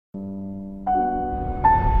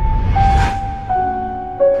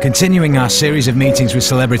Continuing our series of meetings with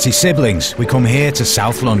celebrity siblings, we come here to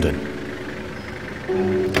South London.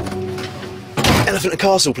 Elephant and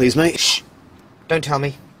castle, please, mate. Shh. Don't tell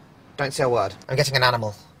me. Don't say a word. I'm getting an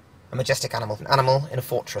animal. A majestic animal. An animal in a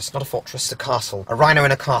fortress. Not a fortress, a castle. A rhino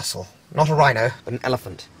in a castle. Not a rhino, but an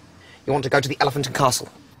elephant. You want to go to the Elephant and Castle?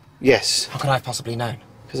 Yes. How could I have possibly known?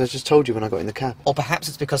 Because I just told you when I got in the cab. Or perhaps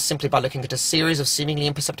it's because simply by looking at a series of seemingly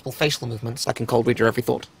imperceptible facial movements, I can cold read your every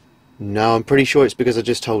thought. No, I'm pretty sure it's because I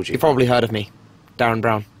just told you. You've probably heard of me. Darren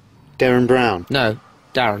Brown. Darren Brown? No,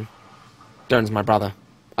 Darren. Darren's my brother.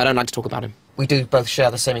 I don't like to talk about him. We do both share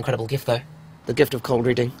the same incredible gift, though. The gift of cold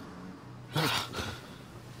reading.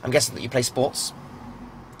 I'm guessing that you play sports.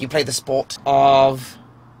 You play the sport of...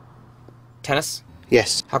 tennis?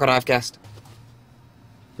 Yes. How could I have guessed?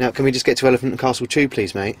 Now, can we just get to Elephant and Castle 2,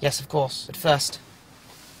 please, mate? Yes, of course. But first...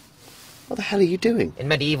 What the hell are you doing? In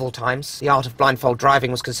medieval times, the art of blindfold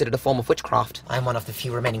driving was considered a form of witchcraft. I am one of the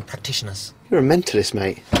few remaining practitioners. You're a mentalist,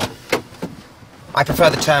 mate. I prefer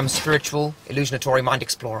the term spiritual, illusionatory mind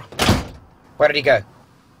explorer. Where did he go?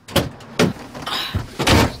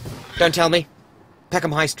 Don't tell me.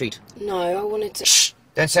 Peckham High Street. No, I wanted to... Shh!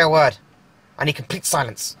 Don't say a word. I need complete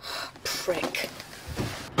silence. Prick.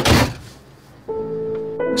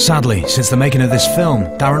 Sadly, since the making of this film,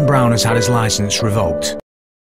 Darren Brown has had his licence revoked.